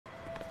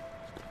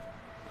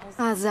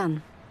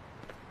Озан,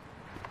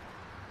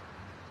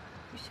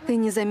 ты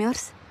не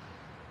замерз?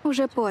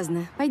 Уже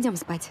поздно. Пойдем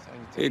спать.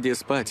 Иди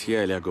спать,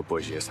 я лягу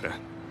позже, Эсра.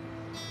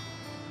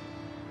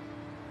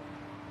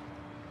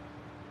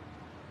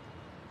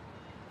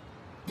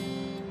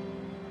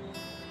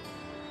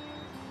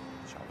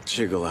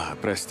 Чигла,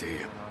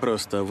 прости.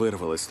 Просто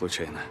вырвалась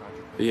случайно.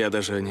 Я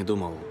даже не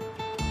думал.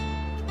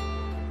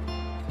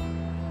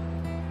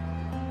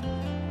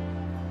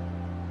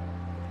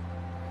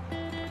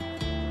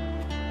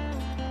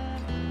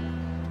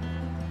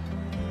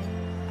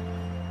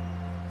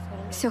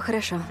 Все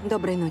хорошо.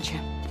 Доброй ночи.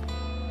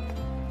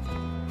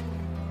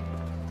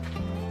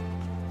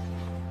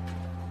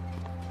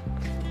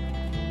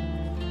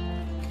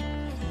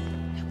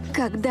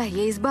 Когда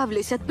я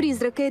избавлюсь от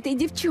призрака этой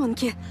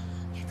девчонки?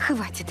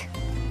 Хватит.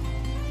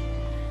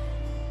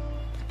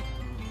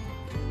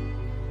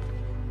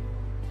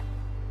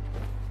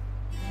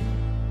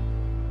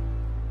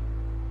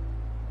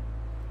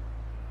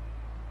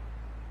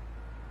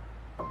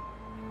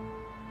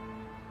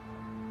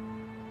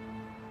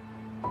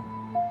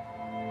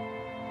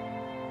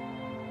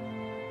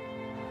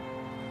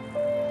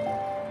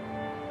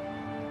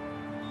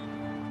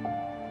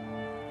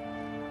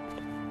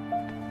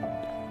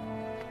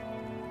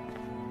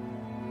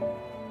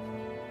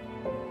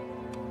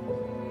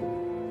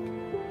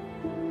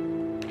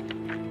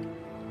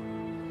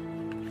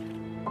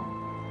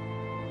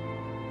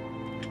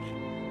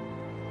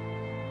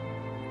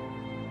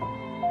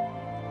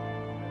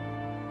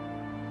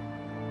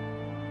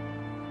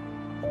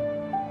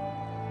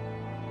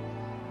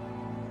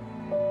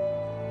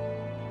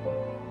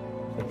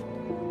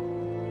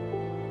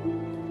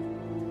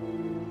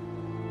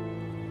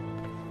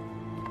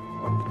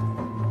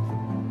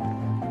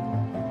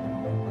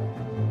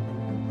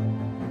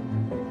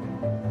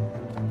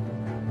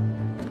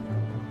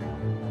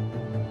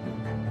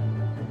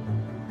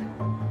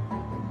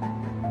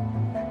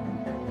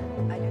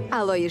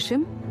 Алло,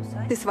 Ишим,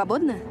 ты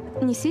свободна?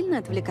 Не сильно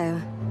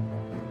отвлекаю?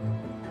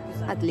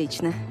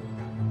 Отлично.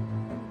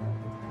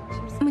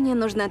 Мне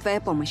нужна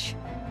твоя помощь.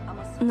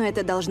 Но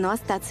это должно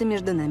остаться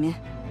между нами.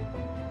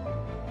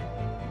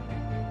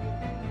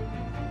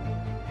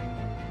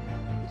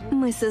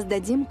 Мы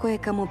создадим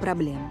кое-кому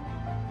проблем.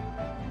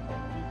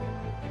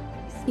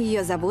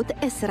 Ее зовут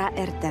Эсра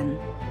Эртен.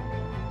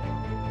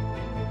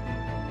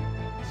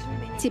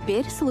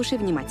 Теперь слушай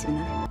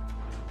внимательно.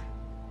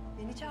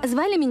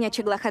 Звали меня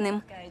Чигла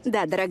ханым?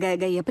 Да, дорогая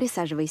Гае,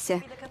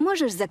 присаживайся.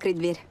 Можешь закрыть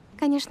дверь?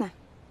 Конечно.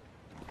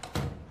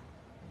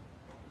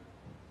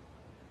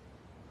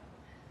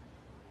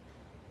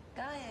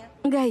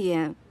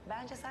 Гае,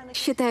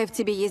 считаю, в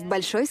тебе есть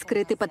большой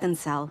скрытый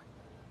потенциал.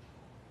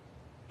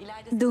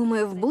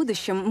 Думаю, в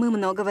будущем мы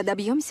многого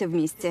добьемся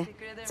вместе.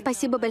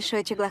 Спасибо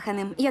большое, Чигла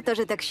ханым. Я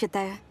тоже так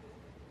считаю.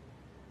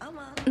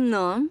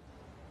 Но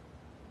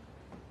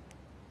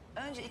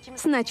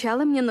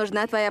сначала мне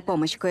нужна твоя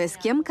помощь кое с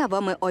кем,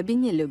 кого мы обе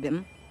не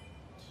любим.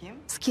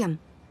 С кем?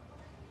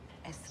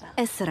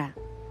 Эсра.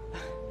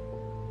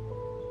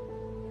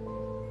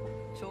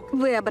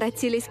 Вы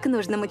обратились к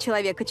нужному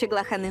человеку,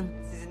 Чигла ханым.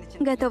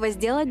 Готова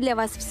сделать для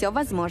вас все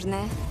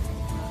возможное.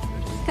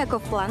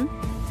 Каков план?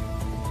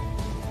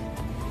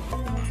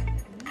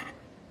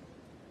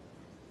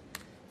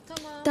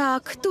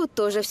 Так, тут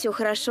тоже все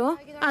хорошо.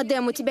 А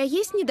Дэм, у тебя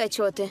есть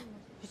недочеты?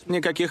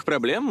 Никаких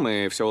проблем,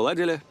 мы все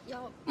уладили.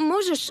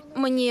 Можешь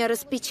мне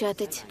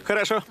распечатать?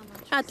 Хорошо.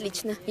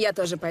 Отлично, я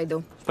тоже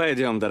пойду.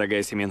 Пойдем,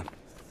 дорогая Семин.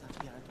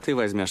 Ты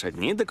возьмешь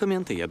одни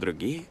документы, я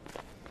другие.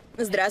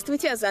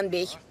 Здравствуйте, Озан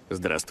бей.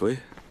 Здравствуй.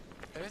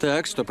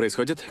 Так, что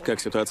происходит? Как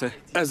ситуация?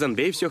 Озан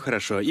бей, все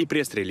хорошо. И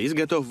пресс-релиз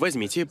готов.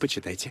 Возьмите,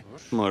 почитайте.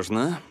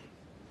 Можно.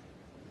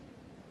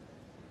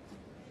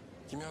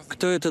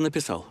 Кто это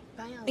написал?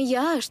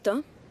 Я, а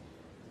что?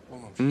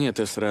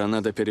 Нет, Эсра,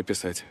 надо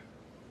переписать.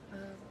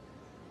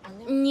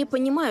 Не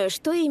понимаю,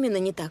 что именно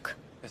не так.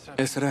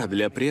 Эсра,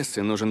 для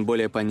прессы нужен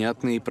более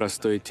понятный и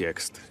простой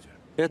текст.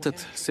 Этот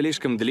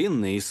слишком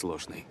длинный и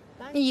сложный.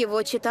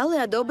 Его читал и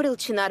одобрил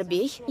Чинар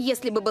бей.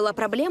 Если бы была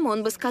проблема,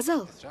 он бы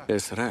сказал.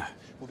 Эсра,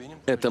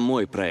 это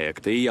мой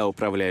проект, и я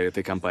управляю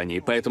этой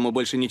компанией, поэтому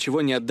больше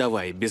ничего не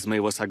отдавай без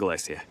моего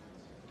согласия.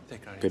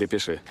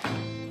 Перепиши.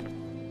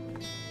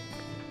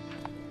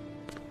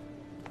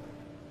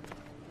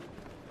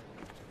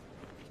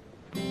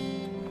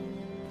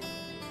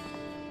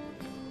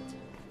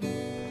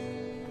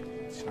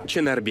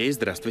 Чинарбей,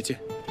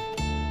 здравствуйте.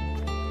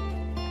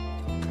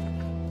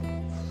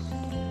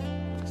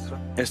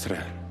 Эсра,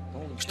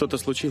 что-то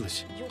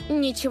случилось?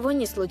 Ничего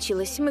не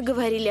случилось. Мы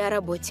говорили о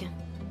работе.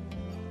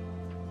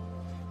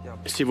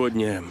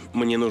 Сегодня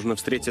мне нужно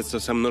встретиться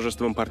со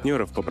множеством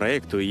партнеров по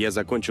проекту, и я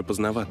закончу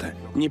поздновато.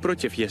 Не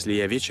против, если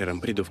я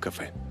вечером приду в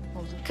кафе?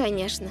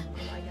 Конечно.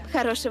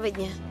 Хорошего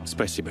дня.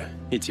 Спасибо.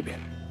 И тебе.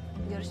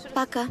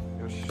 Пока.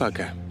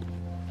 Пока.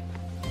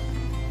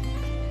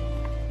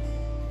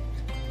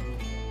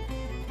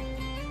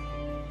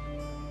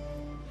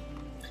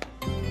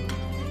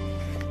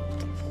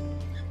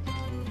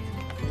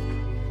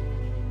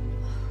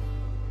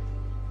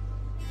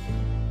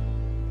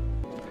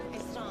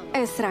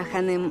 Эсра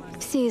ханым,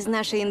 все из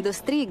нашей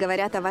индустрии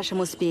говорят о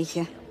вашем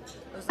успехе.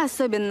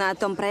 Особенно о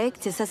том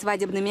проекте со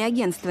свадебными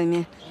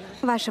агентствами.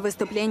 Ваше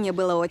выступление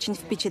было очень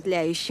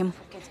впечатляющим.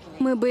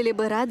 Мы были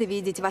бы рады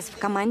видеть вас в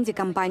команде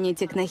компании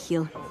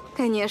Технохил.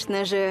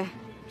 Конечно же,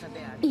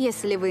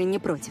 если вы не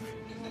против.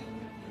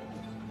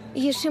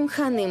 Ешим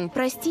ханым,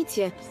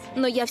 простите,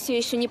 но я все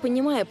еще не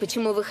понимаю,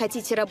 почему вы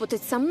хотите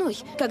работать со мной,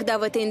 когда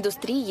в этой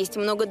индустрии есть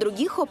много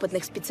других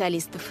опытных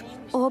специалистов.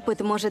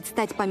 Опыт может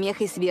стать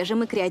помехой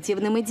свежим и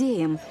креативным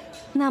идеям.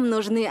 Нам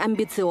нужны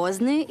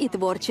амбициозные и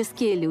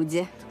творческие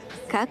люди,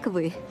 как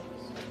вы.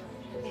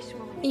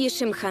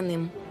 Ешим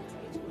ханым,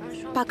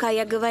 пока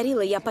я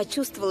говорила, я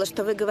почувствовала,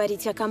 что вы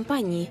говорите о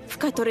компании, в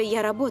которой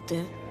я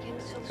работаю.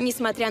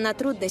 Несмотря на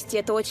трудности,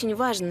 это очень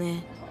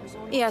важное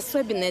и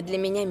особенное для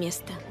меня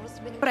место.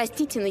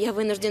 Простите, но я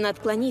вынуждена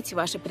отклонить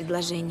ваше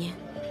предложение.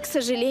 К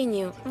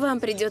сожалению, вам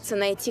придется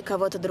найти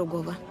кого-то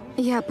другого.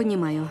 Я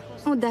понимаю.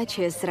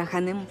 Удачи, Эсра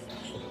ханым.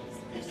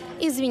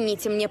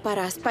 Извините, мне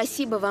пора.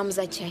 Спасибо вам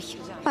за чай.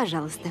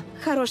 Пожалуйста.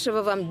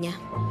 Хорошего вам дня.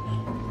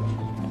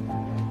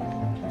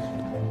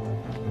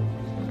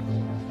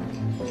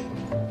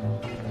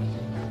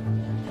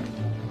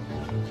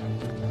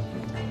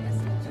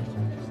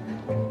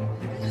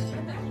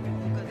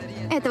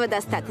 Этого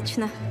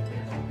достаточно.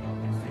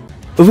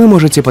 Вы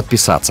можете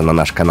подписаться на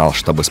наш канал,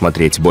 чтобы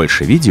смотреть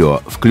больше видео,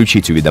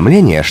 включить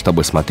уведомления,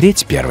 чтобы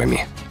смотреть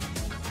первыми.